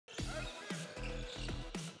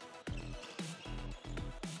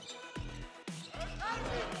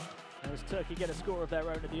Turkey get a score of their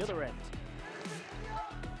own at the other end.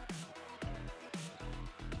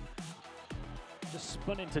 Just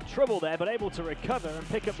spun into trouble there, but able to recover and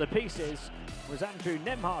pick up the pieces was Andrew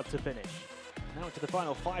Nemhard to finish. Now to the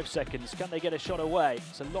final 5 seconds. Can they get a shot away?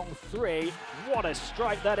 It's a long three. What a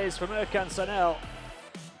strike that is from Erkan Sanel.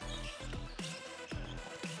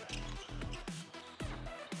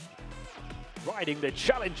 Riding the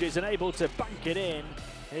challenges and able to bank it in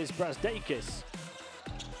is Brasdeikis.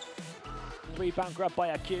 Rebound grab by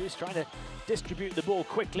Accuse, trying to distribute the ball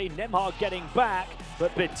quickly. Nemhard getting back,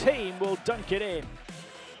 but Beteam will dunk it in.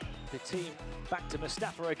 Beteam back to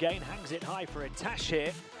Mustafa again, hangs it high for a Tash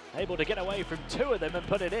here. Able to get away from 2 of them and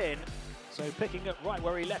put it in. So picking up right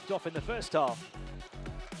where he left off in the first half.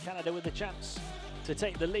 Canada with the chance to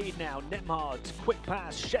take the lead now. Nemhard, quick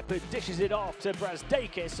pass, Shepherd dishes it off to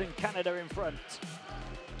Brasdeikis and Canada in front.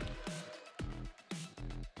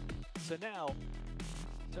 So now,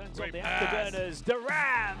 turns on the afterburners.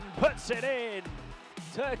 Duran puts it in.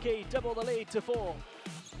 Turkey double the lead to 4.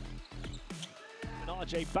 And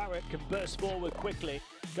RJ Barrett can burst forward quickly,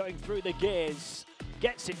 going through the gears.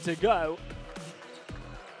 Gets it to go.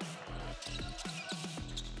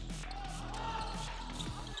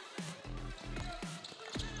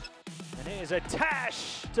 And here's a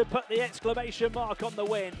Tash to put the exclamation mark on the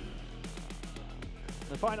win.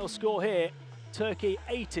 The final score here, Turkey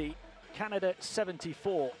 80, Canada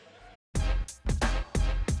 74.